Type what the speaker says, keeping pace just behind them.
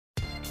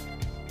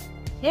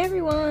Hey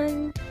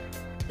everyone!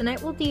 The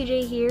Nightwolf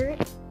DJ here,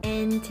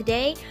 and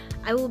today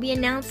I will be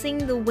announcing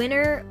the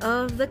winner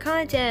of the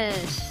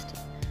contest.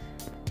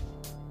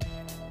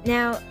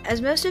 Now,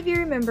 as most of you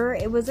remember,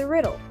 it was a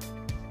riddle.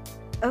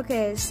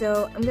 Okay,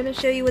 so I'm gonna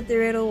show you what the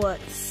riddle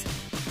was.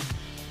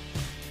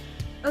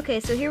 Okay,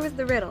 so here was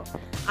the riddle.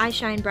 I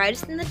shine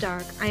brightest in the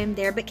dark, I am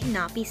there but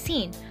cannot be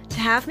seen. To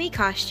have me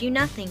cost you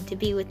nothing, to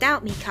be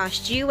without me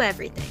cost you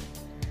everything.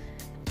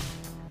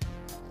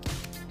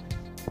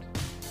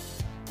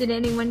 Did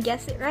anyone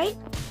guess it right?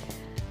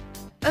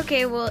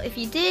 Okay, well, if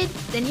you did,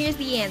 then here's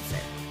the answer.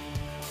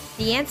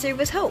 The answer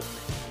was hope.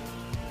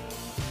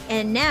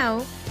 And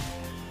now,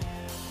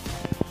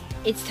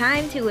 it's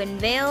time to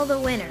unveil the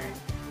winner.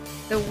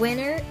 The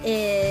winner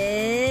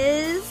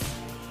is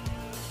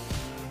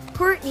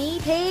Courtney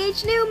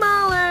Paige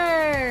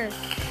Newmaller!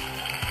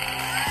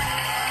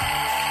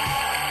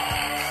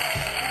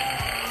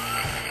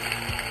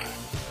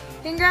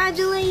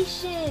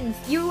 Congratulations!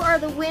 You are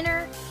the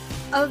winner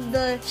of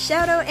the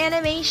Shoutout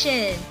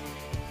animation.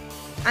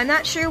 I'm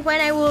not sure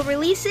when I will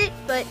release it,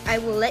 but I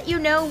will let you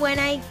know when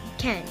I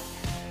can.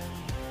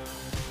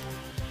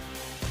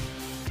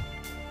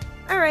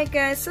 Alright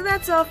guys, so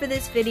that's all for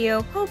this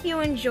video. Hope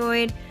you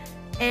enjoyed,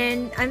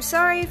 and I'm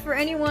sorry for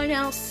anyone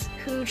else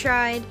who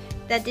tried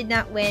that did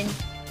not win.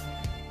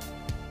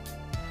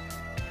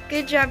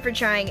 Good job for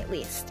trying at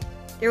least.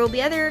 There will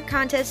be other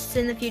contests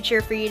in the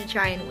future for you to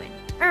try and win.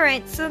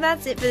 Alright, so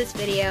that's it for this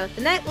video.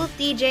 The Nightwolf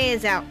DJ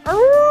is out.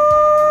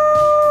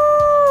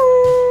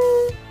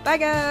 Bye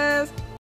guys!